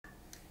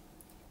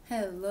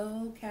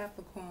Hello,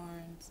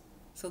 Capricorns.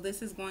 So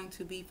this is going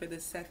to be for the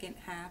second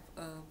half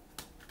of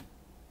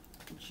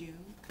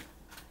June.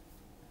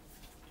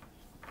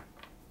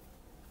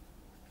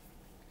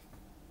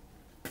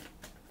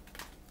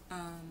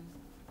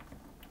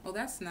 Well,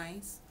 that's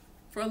nice.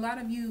 For a lot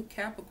of you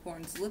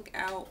Capricorns, look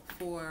out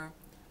for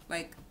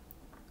like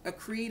a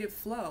creative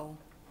flow.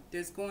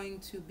 There's going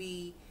to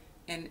be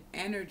an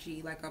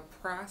energy, like a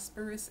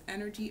prosperous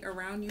energy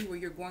around you where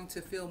you're going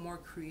to feel more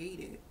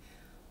creative.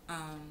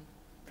 Um,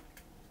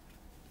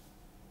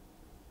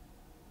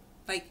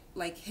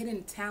 like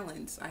hidden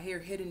talents. I hear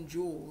hidden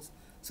jewels.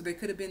 So there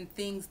could have been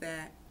things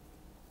that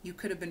you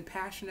could have been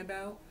passionate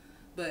about,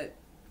 but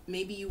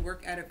maybe you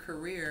work at a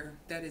career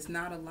that is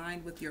not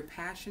aligned with your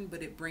passion,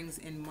 but it brings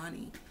in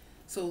money.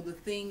 So the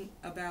thing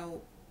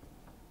about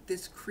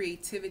this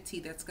creativity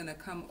that's going to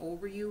come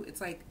over you,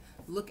 it's like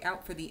look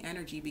out for the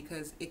energy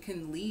because it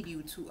can lead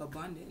you to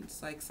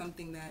abundance, like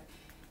something that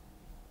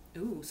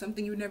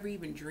something you never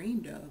even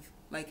dreamed of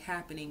like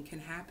happening can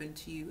happen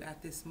to you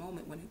at this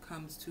moment when it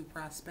comes to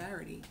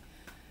prosperity.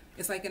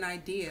 It's like an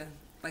idea,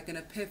 like an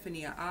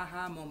epiphany, an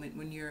aha moment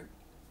when you're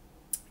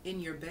in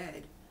your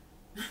bed.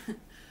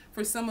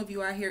 For some of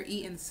you out here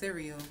eating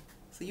cereal,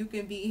 so you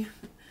can be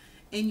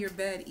in your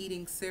bed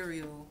eating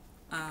cereal,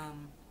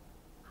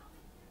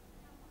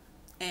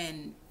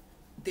 and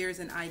there's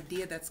an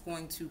idea that's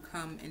going to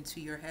come into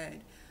your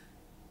head.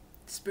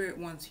 Spirit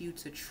wants you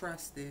to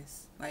trust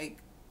this. Like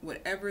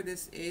whatever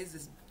this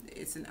is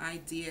it's an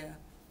idea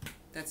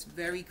that's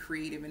very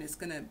creative and it's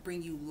going to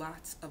bring you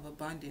lots of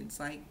abundance.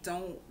 Like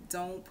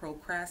don't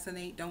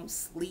procrastinate, don't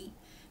sleep.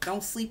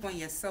 Don't sleep on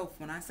yourself.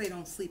 When I say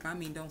don't sleep, I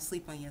mean don't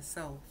sleep on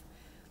yourself.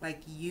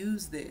 Like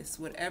use this,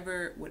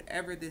 whatever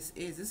this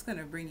is, it's going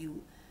to bring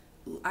you,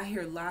 I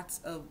hear lots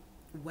of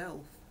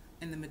wealth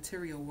in the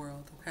material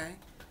world, okay?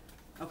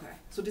 Okay.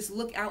 So just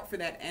look out for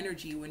that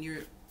energy when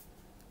you're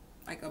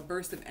like a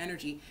burst of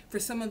energy. For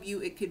some of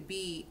you it could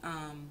be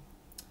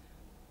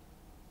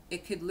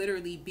it could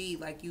literally be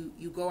like you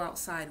go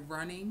outside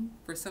running.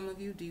 For some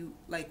of you, do you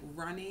like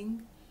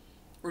running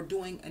or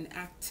doing an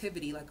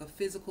activity, like a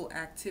physical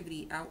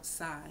activity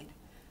outside,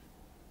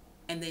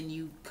 and then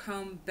you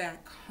come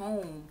back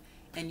home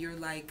and you're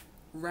like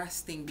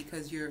resting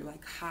because you're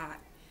like hot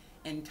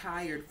and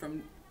tired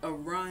from a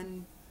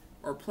run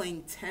or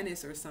playing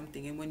tennis or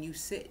something, and when you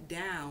sit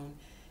down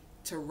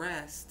to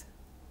rest,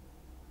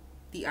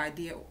 the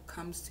idea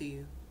comes to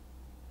you.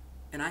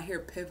 And I hear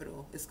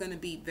pivotal. It's going to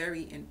be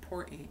very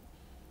important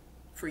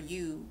for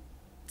you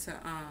to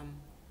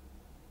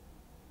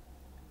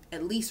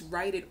at least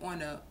write it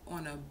on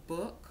a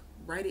book.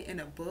 Write it in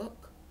a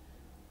book.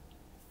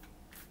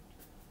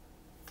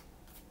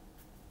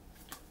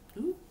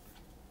 Ooh.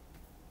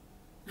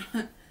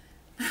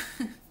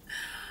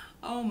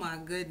 Oh my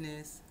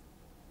goodness.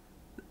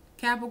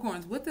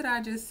 Capricorns, what did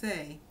I just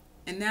say?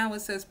 And now it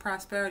says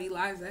prosperity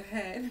lies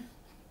ahead.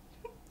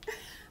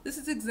 This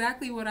is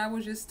exactly what I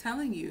was just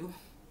telling you.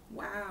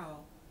 Wow.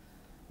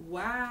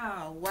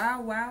 Wow.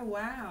 Wow, wow,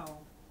 wow.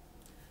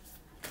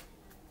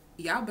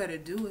 Y'all better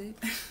do it.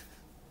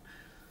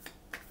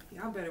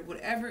 Y'all better,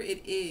 whatever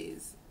it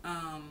is.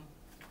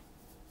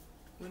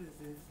 What is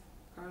this?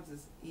 Cards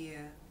is,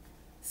 yeah.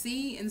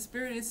 See, in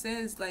spirit it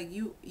says like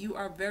you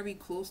are very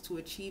close to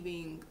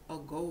achieving a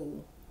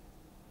goal.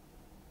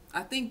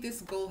 I think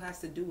this goal has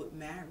to do with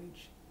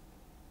marriage.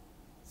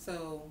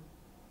 So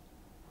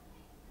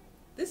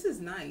this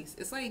is nice.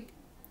 It's like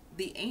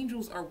the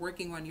angels are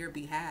working on your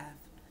behalf.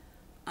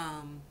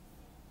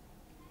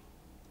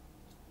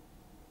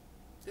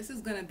 This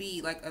is gonna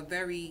be like a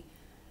very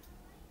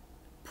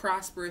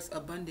prosperous,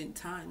 abundant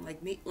time.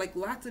 Like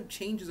lots of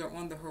changes are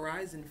on the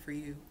horizon for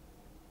you.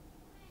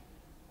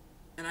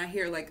 And I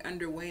hear like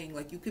underwaying,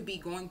 like you could be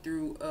going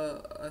through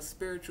a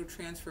spiritual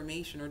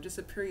transformation or just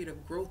a period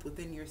of growth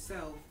within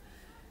yourself,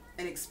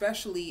 and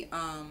especially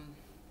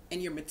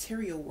in your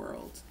material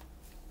world.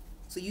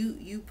 So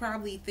you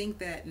probably think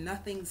that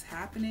nothing's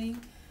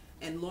happening,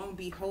 and lo and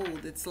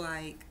behold, it's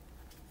like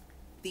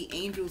the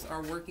angels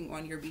are working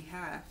on your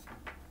behalf,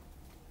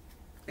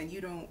 and you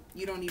don't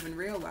even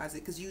realize it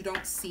because you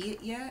don't see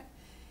it yet.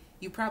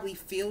 You probably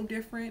feel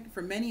different.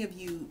 For many of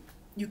you,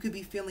 you could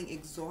be feeling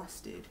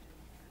exhausted.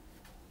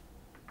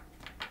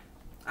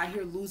 I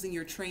hear losing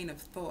your train of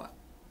thought,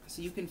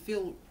 so you can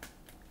feel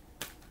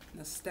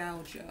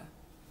nostalgia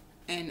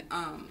and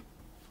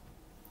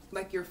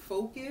like your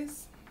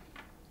focus.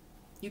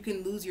 You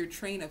can lose your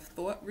train of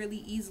thought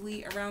really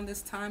easily around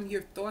this time.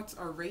 Your thoughts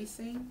are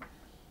racing.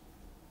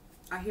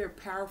 I hear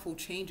powerful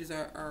changes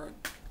are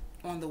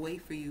on the way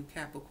for you,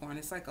 Capricorn.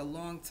 It's like a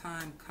long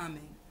time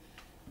coming.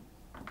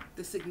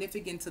 The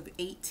significance of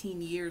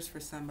 18 years for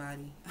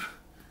somebody.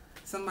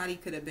 Somebody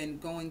could have been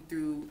going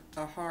through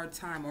a hard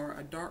time, or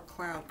a dark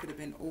cloud could have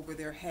been over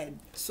their head.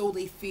 So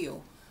they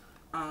feel.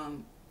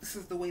 This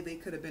is the way they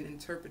could have been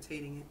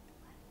interpreting it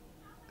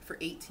for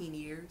 18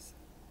 years.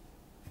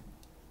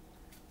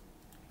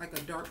 Like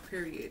a dark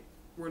period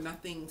where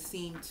nothing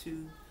seemed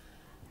to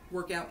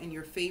work out in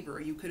your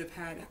favor. You could have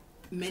had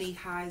many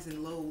highs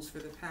and lows for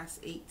the past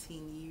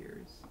 18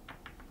 years.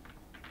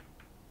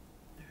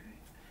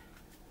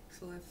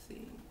 So let's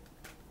see.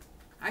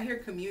 I hear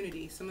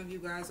community. Some of you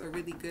guys are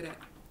really good at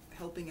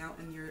helping out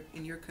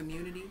in your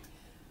community.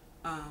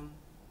 Um,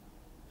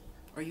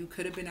 or you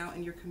could have been out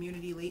in your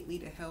community lately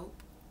to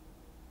help.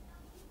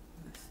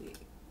 Let's see.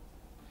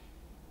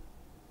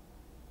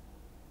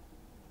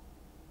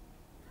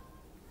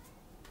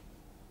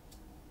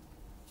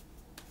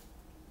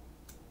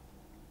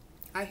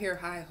 I hear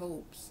high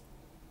hopes.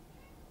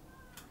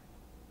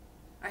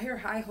 I hear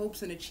high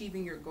hopes in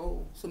achieving your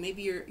goal. So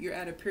maybe you're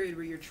at a period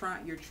where you're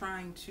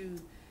trying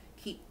to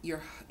keep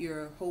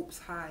your hopes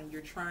high. You're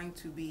trying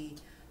to be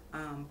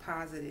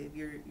positive.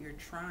 You're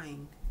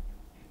trying.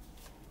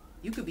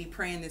 You could be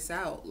praying this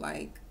out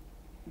like,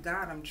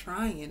 God, I'm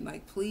trying.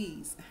 Like,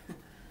 please,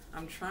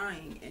 I'm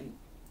trying. And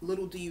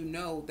little do you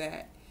know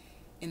that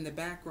in the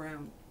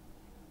background,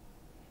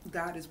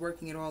 God is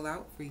working it all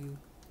out for you.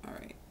 All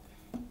right.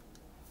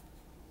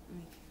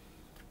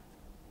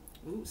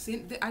 Ooh,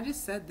 see, I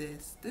just said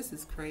this. This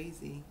is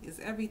crazy. It's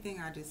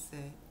everything I just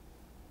said.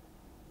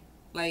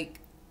 Like,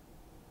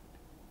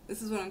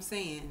 this is what I'm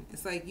saying.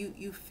 It's like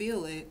you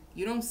feel it.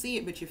 You don't see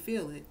it, but you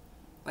feel it.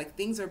 Like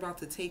things are about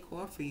to take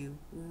off for you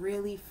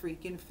really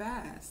freaking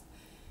fast.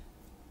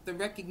 The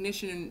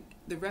recognition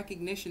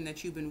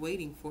that you've been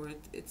waiting for,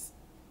 it's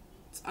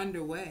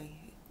underway.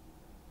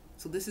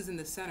 So this is in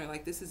the center.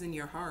 Like this is in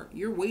your heart.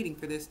 You're waiting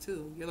for this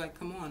too. You're like,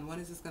 come on, when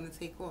is this going to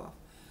take off?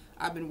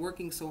 I've been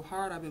working so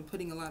hard. I've been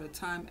putting a lot of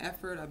time,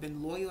 effort. I've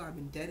been loyal. I've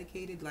been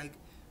dedicated. Like,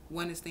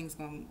 when is things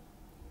going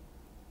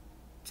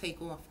to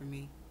take off for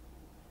me?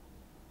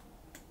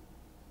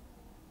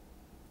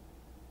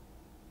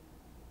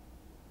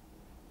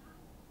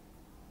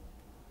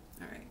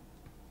 All right.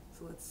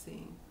 So let's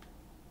see.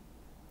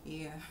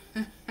 Yeah.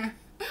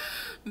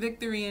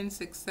 Victory and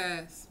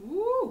success.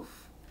 Woo!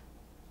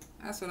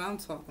 That's what I'm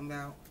talking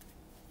about.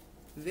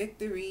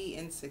 Victory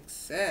and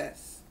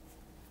success.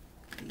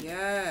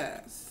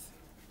 Yes.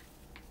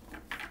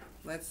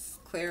 Let's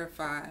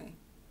clarify.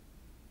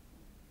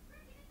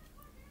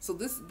 So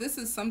this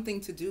is something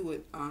to do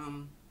with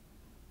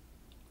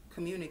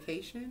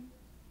communication.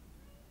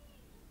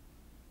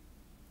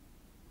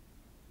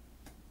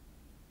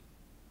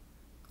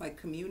 Like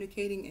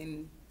communicating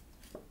and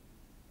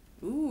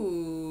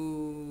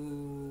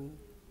ooh,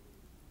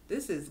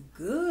 this is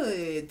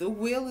good. The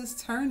wheel is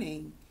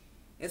turning.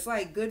 It's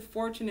like good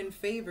fortune and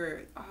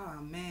favor. Oh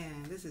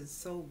man, this is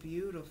so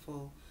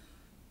beautiful.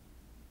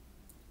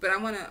 But I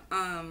want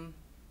to,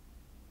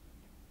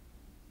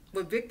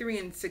 with victory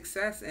and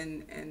success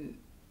and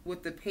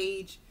with the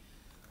Page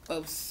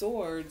of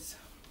Swords,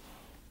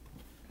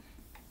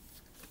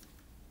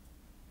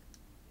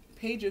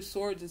 Page of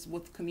Swords is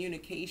with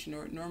communication,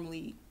 or it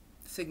normally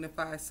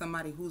signifies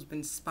somebody who's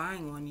been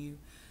spying on you.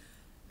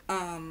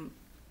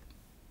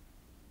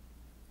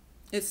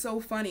 It's so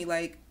funny,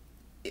 like,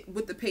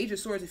 with the Page of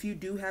Swords, if you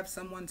do have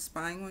someone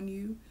spying on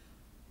you,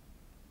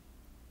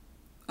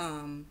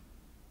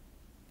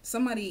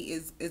 somebody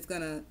is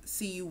gonna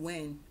see you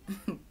win.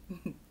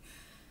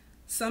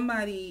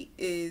 Somebody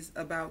is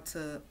about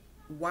to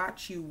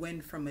watch you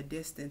win from a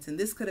distance, and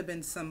this could have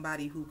been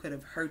somebody who could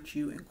have hurt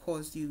you and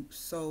caused you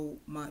so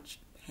much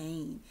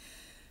pain.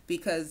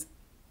 Because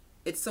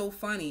it's so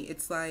funny,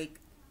 it's like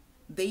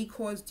they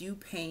caused you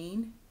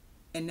pain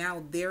and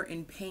now they're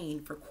in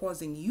pain for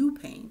causing you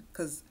pain.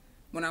 Because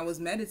when I was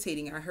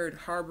meditating, I heard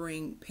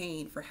harboring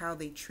pain for how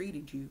they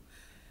treated you.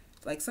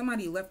 Like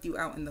somebody left you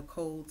out in the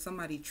cold.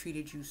 Somebody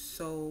treated you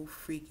so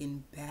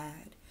freaking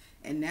bad.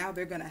 And now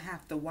they're going to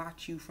have to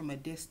watch you from a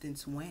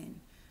distance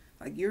win.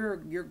 Like you're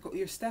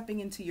stepping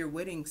into your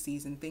wedding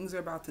season. Things are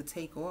about to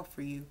take off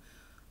for you.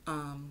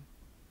 And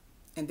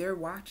they're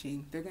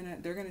watching. They're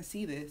going to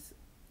see this.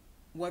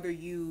 Whether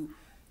you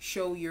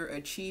show your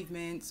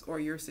achievements or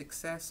your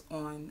success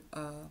on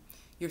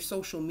your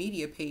social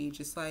media page,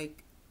 it's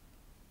like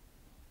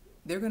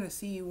they're going to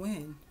see you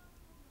win.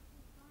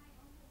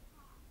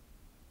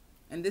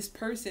 And this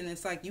person,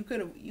 it's like you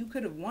could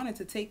have wanted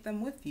to take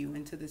them with you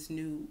into this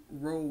new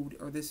road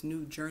or this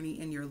new journey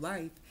in your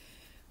life,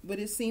 but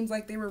it seems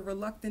like they were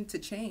reluctant to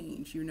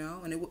change, you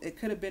know. And it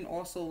could have been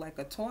also like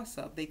a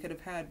toss-up. They could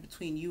have had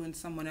between you and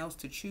someone else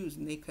to choose,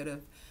 and they could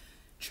have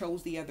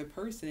chose the other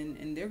person,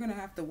 and they're gonna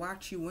have to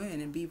watch you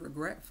win and be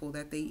regretful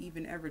that they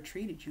even ever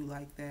treated you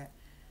like that.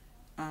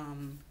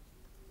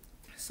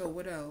 So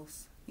what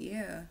else?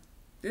 Yeah,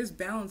 there's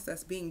balance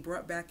that's being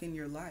brought back in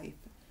your life.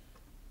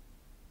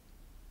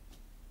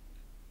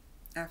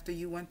 After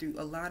you went through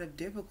a lot of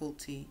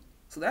difficulty.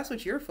 So that's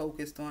what you're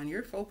focused on.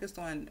 You're focused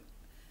on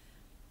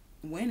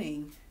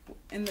winning.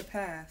 In the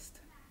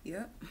past.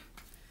 Yep.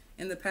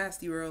 In the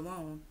past, you were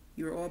alone.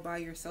 You were all by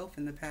yourself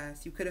in the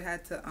past. You could have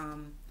had to,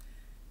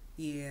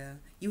 yeah.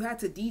 You had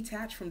to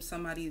detach from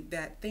somebody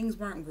that things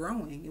weren't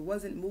growing. It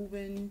wasn't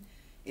moving.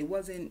 It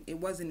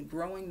wasn't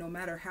growing, no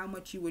matter how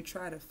much you would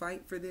try to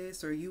fight for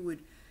this, or you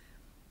would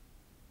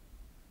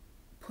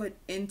put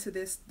into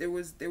this. There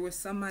was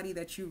somebody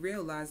that you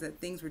realized that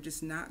things were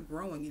just not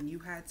growing, and you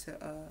had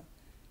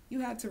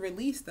to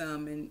release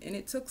them, and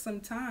it took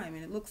some time,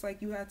 and it looks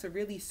like you had to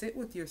really sit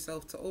with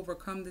yourself to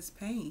overcome this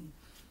pain.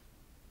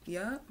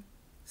 Yep.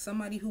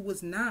 somebody who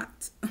was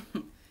not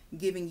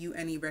giving you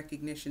any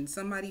recognition,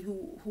 somebody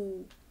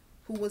who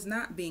was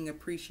not being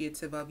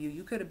appreciative of you.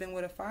 You could have been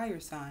with a fire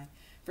sign.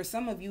 For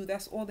some of you,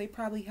 that's all they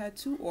probably had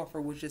to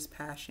offer was just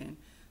passion.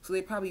 So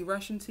they probably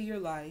rush into your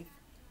life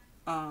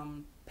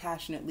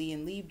passionately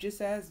and leave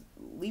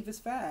as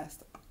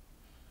fast.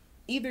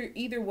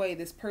 Either way,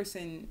 this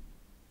person,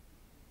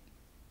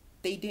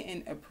 they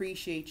didn't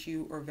appreciate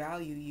you or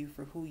value you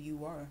for who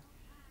you are.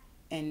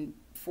 And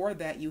for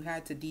that, you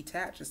had to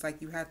detach. It's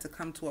like you had to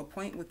come to a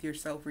point with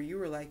yourself where you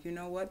were like, you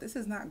know what, this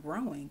is not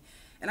growing.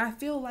 And I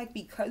feel like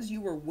because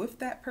you were with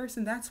that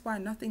person, that's why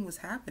nothing was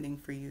happening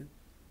for you.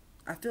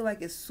 I feel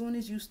like as soon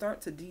as you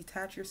start to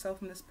detach yourself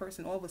from this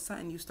person, all of a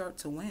sudden you start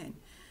to win.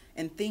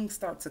 And things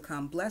start to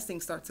come.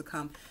 Blessings start to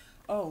come.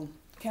 Oh,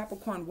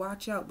 Capricorn,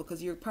 watch out,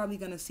 because you're probably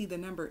going to see the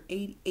number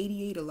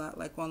 88 a lot,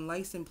 like on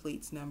license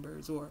plates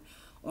numbers or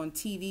on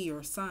TV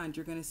or signs.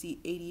 You're going to see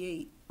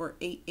 88 or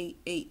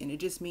 888, and it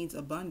just means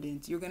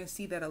abundance. You're going to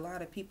see that a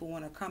lot of people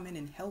want to come in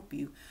and help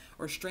you,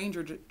 or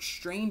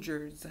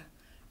strangers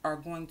are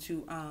going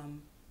to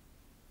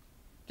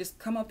just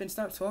come up and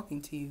start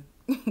talking to you.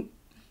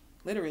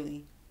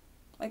 Literally.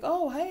 Like,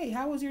 oh, hey,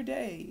 how was your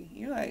day?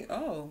 You're like,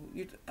 oh,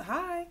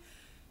 hi.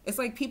 It's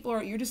like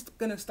you're just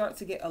going to start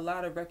to get a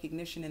lot of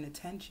recognition and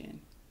attention.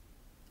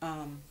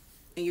 And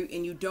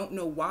you don't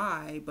know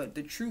why, but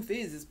the truth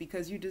is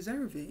because you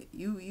deserve it.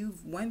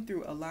 You've went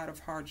through a lot of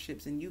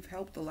hardships and you've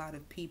helped a lot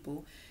of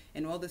people.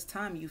 And all this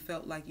time you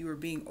felt like you were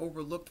being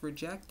overlooked,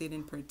 rejected,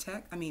 and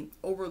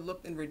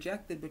overlooked and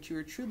rejected, but you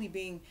were truly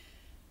being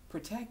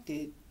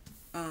protected.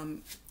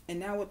 And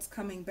now it's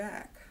coming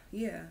back.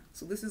 Yeah.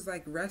 So this is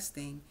like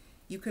resting.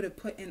 You could have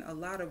put in a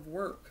lot of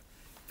work.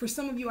 For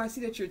some of you, I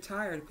see that you're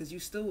tired because you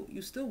still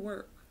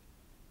work,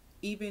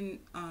 even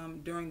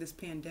during this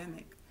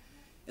pandemic.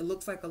 It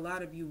looks like a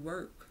lot of you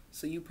work,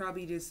 so you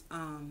probably just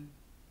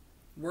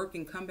work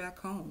and come back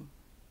home.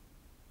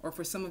 Or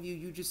for some of you,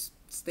 you just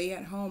stay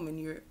at home and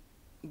you're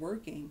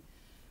working.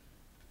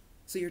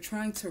 So you're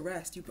trying to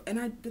rest.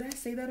 Did I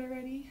say that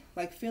already?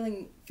 Like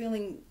feeling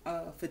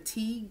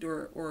fatigued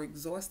or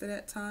exhausted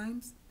at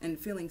times and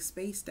feeling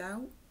spaced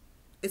out.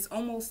 It's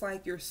almost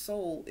like your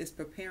soul is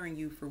preparing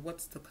you for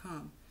what's to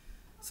come.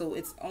 So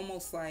it's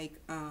almost like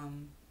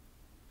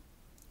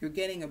you're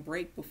getting a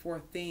break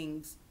before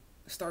things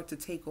start to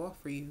take off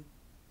for you.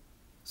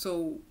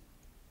 So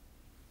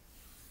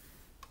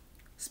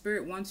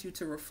Spirit wants you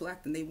to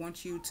reflect, and they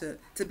want you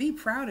to be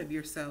proud of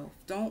yourself.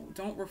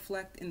 Don't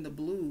reflect in the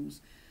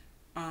blues.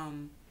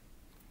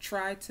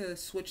 Try to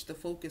switch the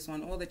focus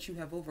on all that you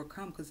have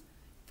overcome, because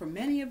for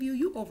many of you,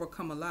 you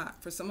overcome a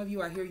lot. For some of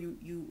you, I hear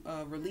you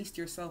released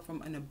yourself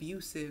from an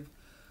abusive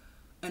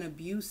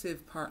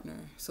partner.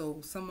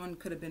 So someone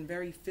could have been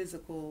very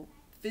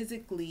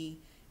physically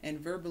and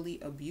verbally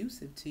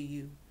abusive to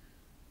you.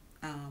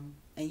 And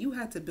you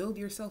had to build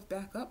yourself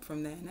back up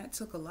from that, and that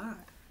took a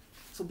lot.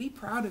 So be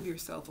proud of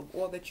yourself, of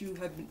all that you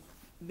have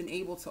been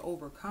able to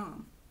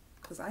overcome.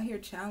 Because I hear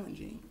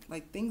challenging.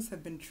 Like, things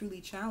have been truly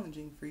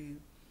challenging for you.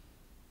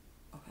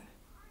 Okay.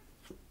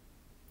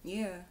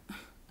 Yeah.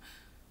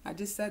 I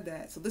just said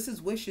that. So this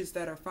is wishes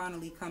that are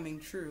finally coming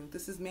true.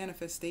 This is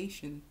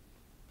manifestation.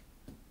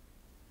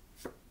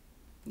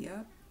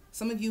 Yeah.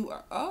 Some of you,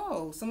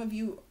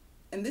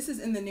 and this is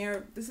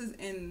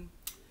in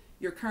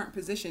your current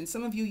position.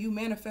 Some of you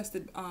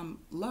manifested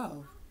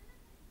love.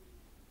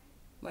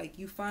 Like,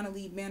 you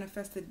finally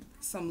manifested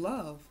some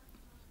love.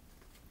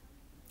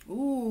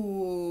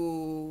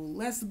 Ooh,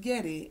 let's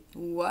get it.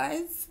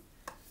 What?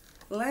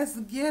 Let's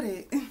get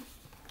it.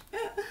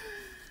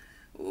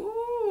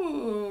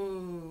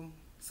 Ooh.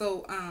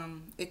 So,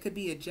 it could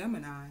be a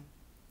Gemini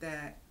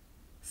that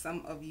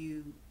some of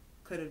you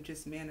could have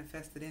just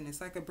manifested in.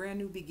 It's like a brand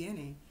new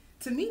beginning.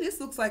 To me, this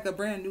looks like a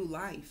brand new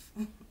life.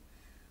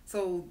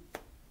 So,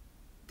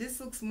 this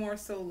looks more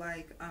so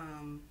like,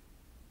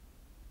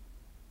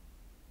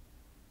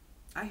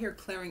 I hear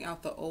clearing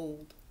out the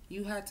old.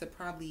 You had to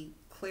probably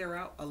clear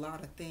out a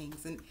lot of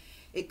things, and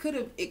it could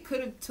have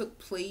took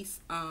place.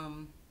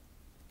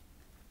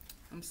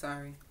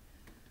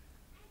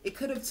 It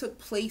could have took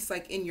place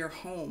like in your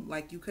home.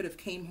 Like, you could have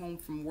came home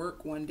from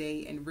work one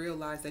day and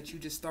realized that you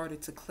just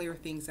started to clear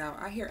things out.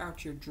 I hear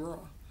out your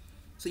drawer.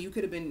 So you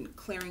could have been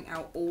clearing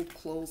out old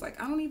clothes. Like,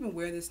 I don't even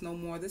wear this no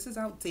more. This is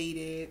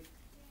outdated.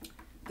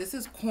 This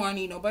is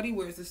corny. Nobody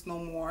wears this no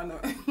more.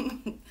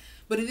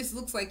 But it just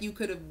looks like you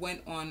could have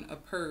went on a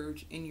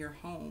purge in your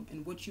home.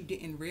 And what you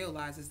didn't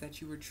realize is that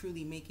you were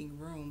truly making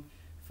room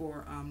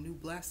for new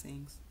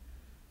blessings.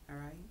 All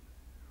right.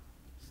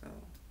 So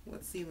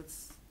let's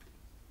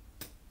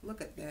look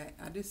at that.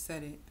 I just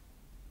said it.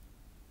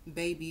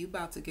 Baby, you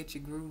about to get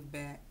your groove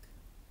back.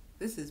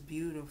 This is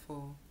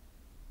beautiful.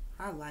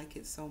 I like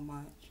it so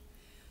much.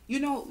 You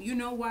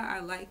know why I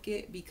like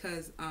it?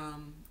 Because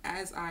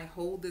as I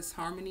hold this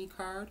harmony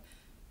card,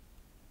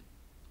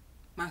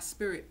 my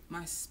spirit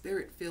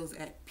feels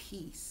at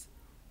peace.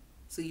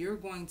 So you're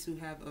going to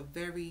have a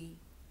very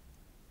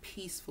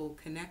peaceful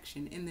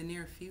connection in the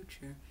near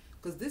future.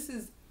 Because this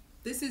is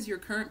This is your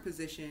current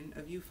position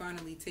of you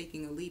finally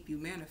taking a leap. You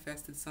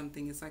manifested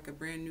something. It's like a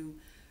brand new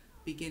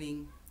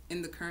beginning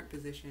in the current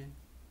position.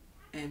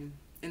 And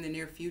in the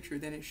near future,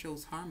 then it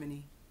shows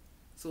harmony.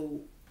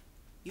 So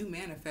you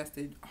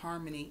manifested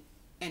harmony,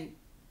 and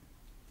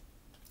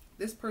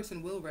this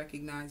person will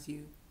recognize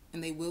you,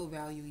 and they will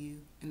value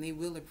you, and they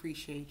will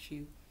appreciate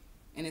you,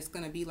 and it's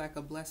going to be like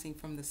a blessing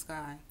from the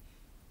sky.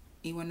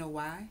 You want to know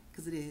why?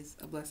 Because it is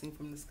a blessing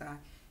from the sky,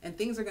 and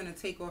things are going to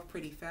take off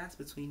pretty fast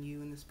between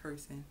you and this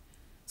person.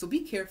 So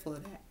be careful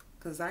of that,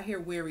 because I hear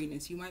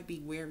wariness. You might be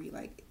wary,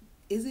 like,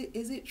 is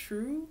it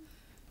true?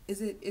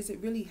 Is it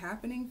really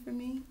happening for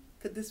me?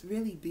 Could this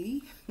really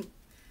be?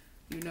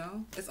 You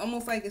know, it's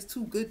almost like it's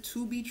too good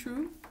to be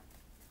true.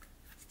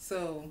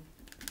 So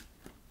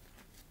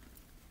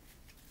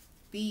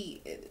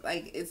be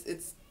like,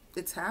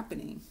 it's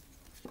happening.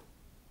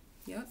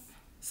 Yep.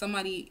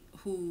 Somebody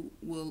who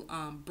will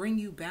bring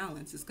you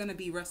balance. It's gonna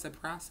be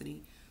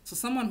reciprocity. So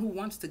someone who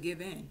wants to give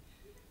in.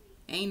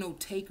 Ain't no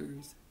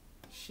takers.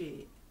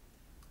 Shit.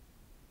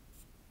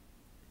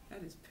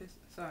 That is piss.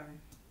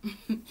 Sorry.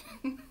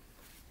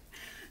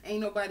 Ain't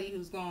nobody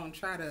who's gonna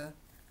try to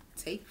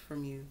take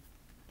from you.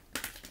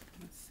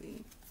 Let's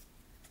see.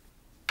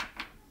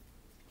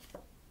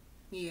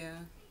 Yeah.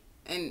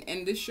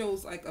 And this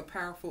shows like a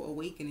powerful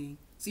awakening.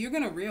 So you're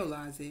going to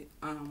realize it.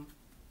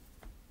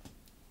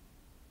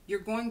 You're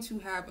going to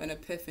have an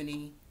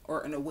epiphany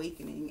or an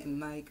awakening, and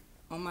like,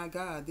 oh my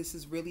God, this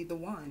is really the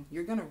one.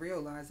 You're going to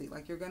realize it.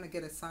 Like, you're going to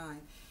get a sign.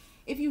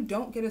 If you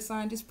don't get a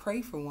sign, just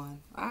pray for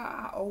one.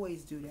 I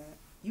always do that.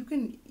 You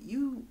can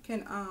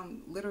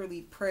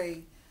literally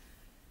pray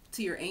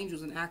to your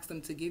angels and ask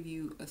them to give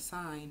you a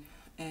sign.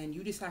 And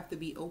you just have to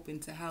be open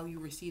to how you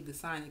receive the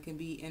sign. It can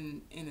be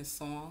in a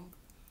song.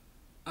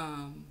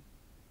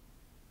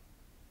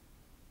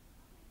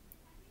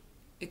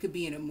 It could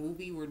be in a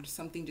movie where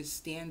something just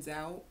stands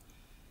out.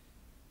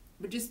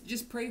 But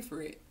just pray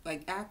for it.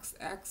 Like,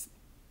 ask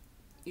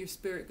your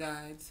spirit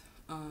guides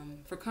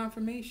for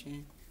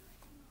confirmation.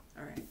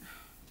 All right.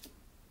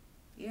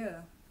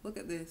 Yeah, look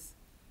at this.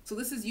 So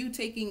this is you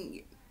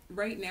taking,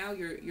 right now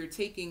you're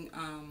taking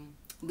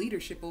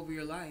leadership over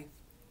your life.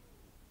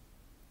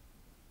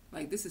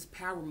 Like, this is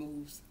power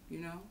moves, you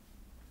know?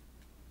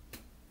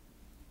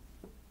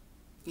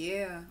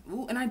 Yeah.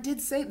 Ooh, and I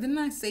didn't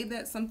I say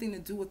that something to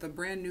do with a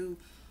brand new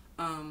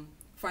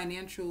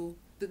financial,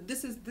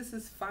 this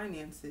is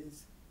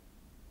finances.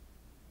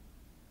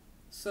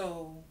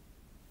 So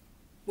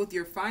with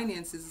your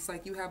finances, it's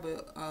like you have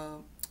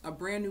a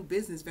brand new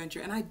business venture.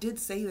 And I did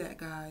say that,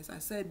 guys. I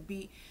said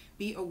be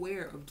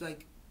aware of,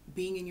 like,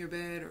 being in your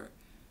bed, or,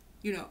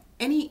 you know,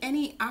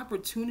 any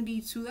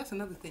opportunity to, that's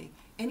another thing.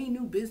 Any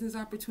new business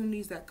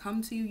opportunities that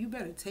come to you, you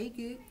better take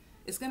it.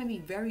 It's going to be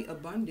very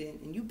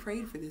abundant, and you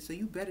prayed for this, so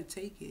you better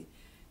take it.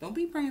 Don't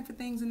be praying for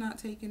things and not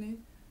taking it.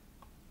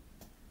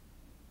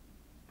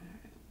 All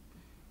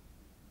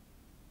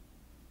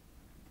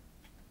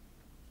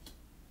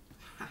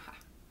right.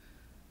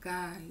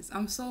 Guys,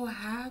 I'm so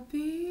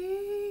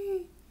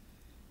happy.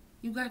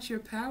 You got your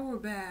power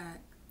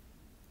back.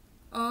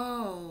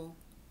 Oh,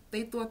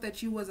 they thought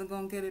that you wasn't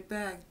going to get it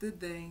back, did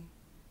they?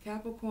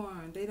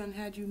 Capricorn, they done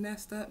had you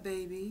messed up,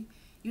 baby.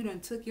 You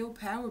done took your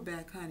power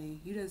back,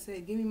 honey. You done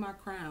said, give me my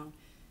crown.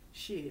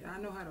 Shit,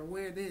 I know how to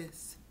wear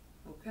this.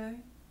 Okay?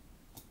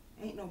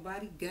 Ain't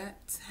nobody got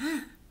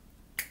time.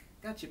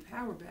 Got your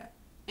power back.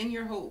 And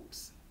your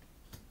hopes.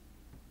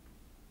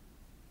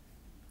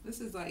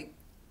 This is like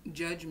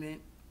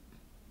judgment.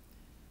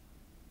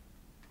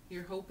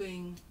 You're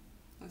hoping,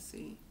 let's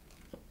see.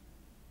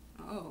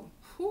 Oh,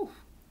 whew.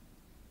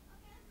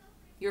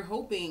 You're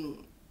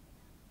hoping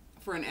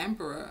for an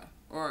emperor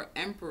or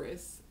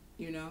empress,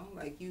 you know,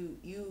 like you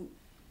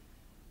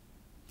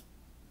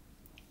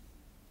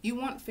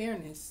want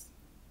fairness.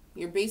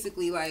 You're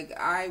basically like,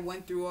 I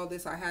went through all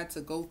this. I had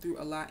to go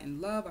through a lot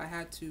in love. I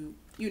had to,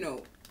 you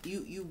know,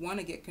 you want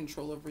to get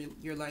control over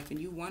your life, and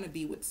you want to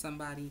be with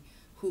somebody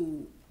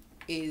who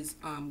is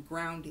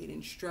grounded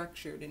and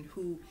structured, and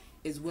who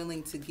is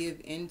willing to give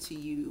into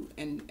you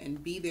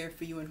and be there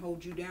for you and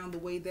hold you down the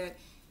way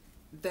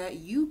that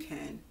you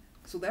can.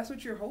 So that's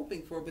what you're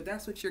hoping for, but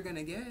that's what you're going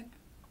to get.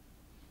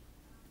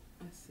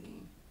 Let's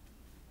see.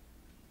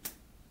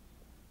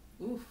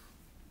 Oof.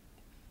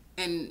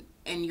 And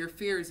your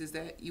fears is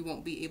that you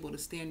won't be able to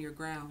stand your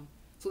ground.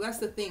 So that's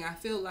the thing. I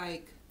feel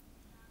like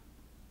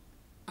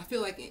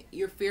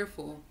you're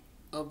fearful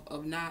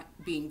of not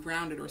being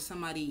grounded, or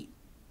somebody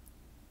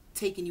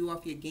taking you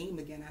off your game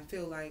again. I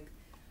feel like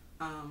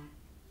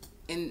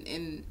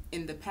in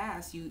the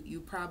past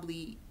you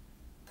probably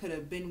could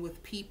have been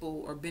with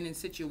people or been in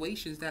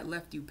situations that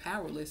left you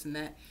powerless, and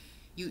that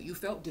you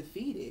felt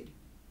defeated.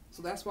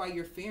 So that's why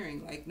you're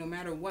fearing, like, no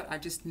matter what, I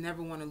just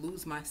never want to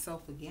lose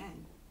myself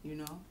again, you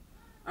know?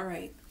 All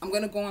right, I'm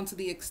going to go on to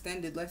the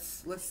extended.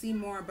 Let's see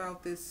more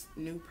about this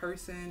new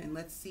person, and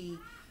let's see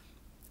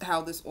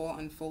how this all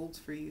unfolds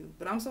for you.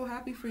 But I'm so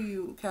happy for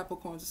you,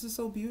 Capricorns. This is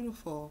so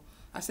beautiful.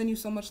 I send you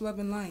so much love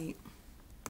and light.